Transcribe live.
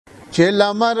چې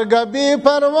لمرګ بې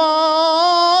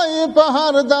پروای په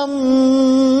هر دم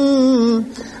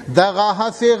دغه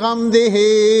هسې غم دې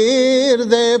هېر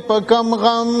دی په کم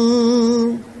غم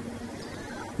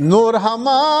نور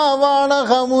هما واړه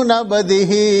غمونه به دې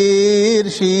هېر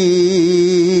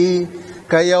شي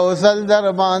که یو ځل در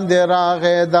باندې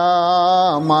راغی دا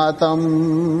ماتم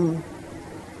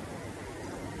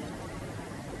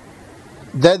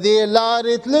د دې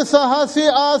لارې تله څه هسې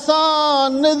آسان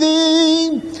نه دي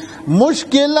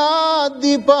مشکلات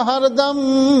دي په هر دم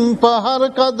په هر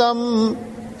قدم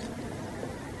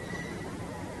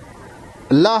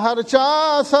له هر چا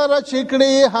سره چې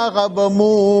کړې هغه به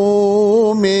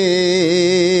مومې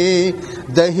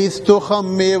د هېڅ تخم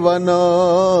مې ونه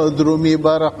درومي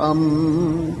برهم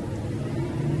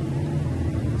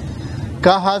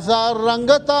که هزار رنګ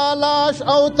تالاش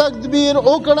او تدبیر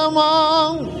وکړمه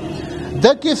د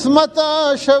قسمت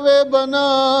شوی بنا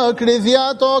کړي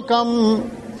زیات او کم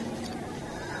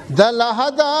د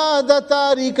لحدا د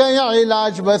تاریکی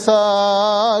علاج بسا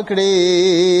کړي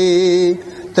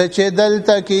ته چې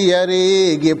دلته کې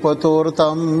یریږي په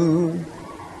تورتم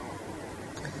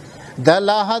د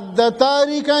لحد د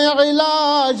تاریکی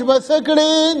علاج بسا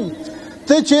کړي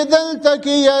ته چې دلته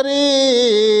کې یریږي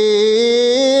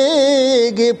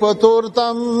په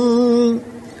تورتم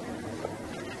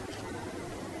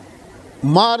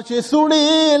مار چې سوړي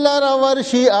لره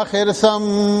ورشي اخر سم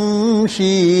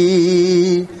شي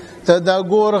ته د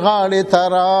ګور غاړې ته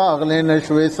راغلې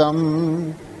نشوې سم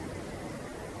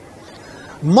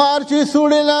مار چې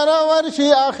سوړي لره ورشي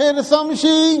اخر سم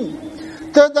شي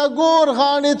ته د ګور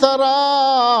غاړې ته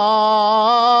راغلې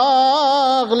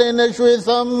نشوې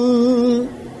سم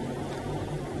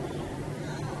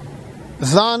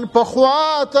ځان په خوا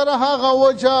تر هغه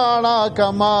وجاړه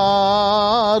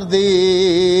کمار دی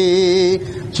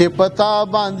چې پتا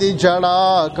باندې جړه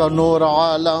که نور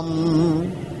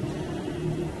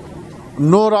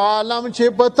عالم چې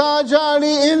پتا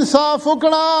جاړي انصاف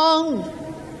وکړه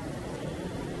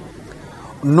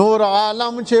نور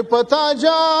عالم چې پتا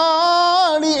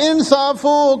جاړي انصاف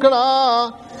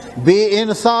وکړه بے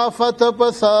انصافت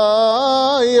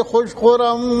پسای خوش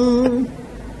خورم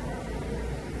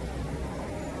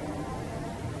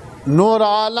نور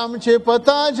عالم چې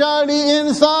پتا جاړي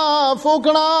انصاف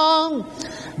وکړه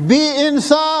بی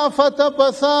انصافت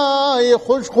پسای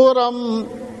خوش خورم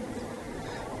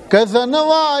که زه نه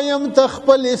وایم ته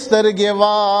خپل سترګې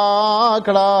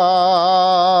واکړه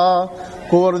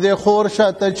کور دې خور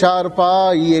شه ته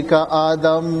چارپایې که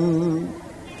آدم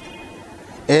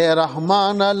ای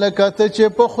رحمانه لکه ته چې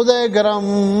په خدای ګرم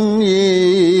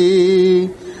یې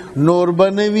نور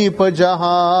بنوی په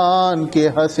جهان کې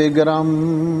هسې ګرم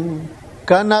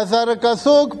که نظر که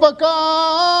څوک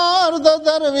پکار د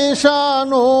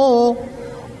درویشانو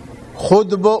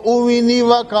خود به اوویني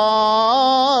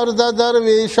وقار د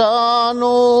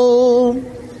درویشانو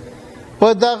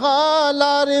په دغه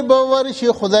لارې به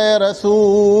ورشي خدای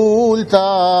رسول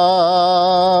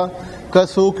ته که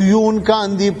څوک یون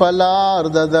کاندي په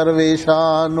لار د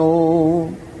درویشانو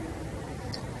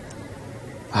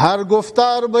هر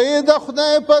گفتار به د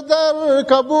خدای په در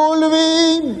قبول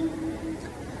وي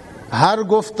هر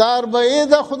گفتار به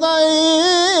د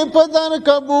خدای په در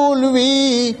قبول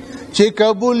وي چې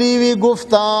قبولی وي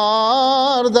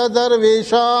گفتار د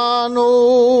درویشانو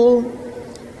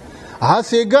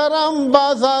هسې ګرم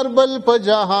بازار بل په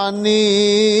جهان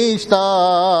نیشتا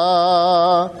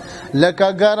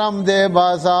لکه ګرم دی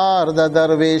بازار د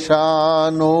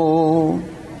درویشانو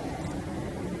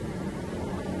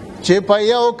چې په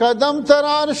یو قدم تر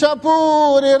عرشه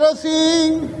پورې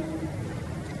رسي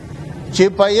چې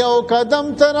په یو قدم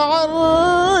تر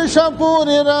عرشه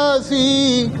پورې رسي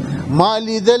ما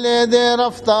لیدلی دی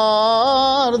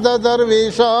رفتار د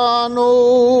درویشانو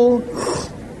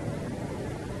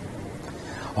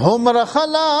هومره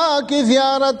خلک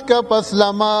زیارت که پس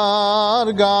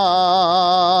لمارګه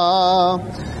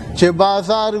چې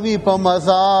بازار وي په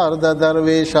مزار د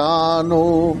درویشانو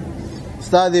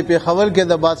ستا دې پېښور کې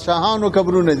د بادشاهانو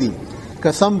قبرونه دي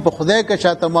قسم په خدای که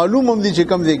چاته معلوم هم دي چې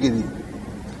کم ځای کې دي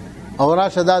او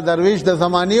راشه دا درویش د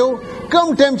زمانې و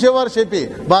کم ټایم چې ورشي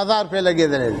پې بازار پې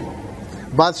لګېدلی دی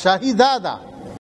بادشاهي دا ده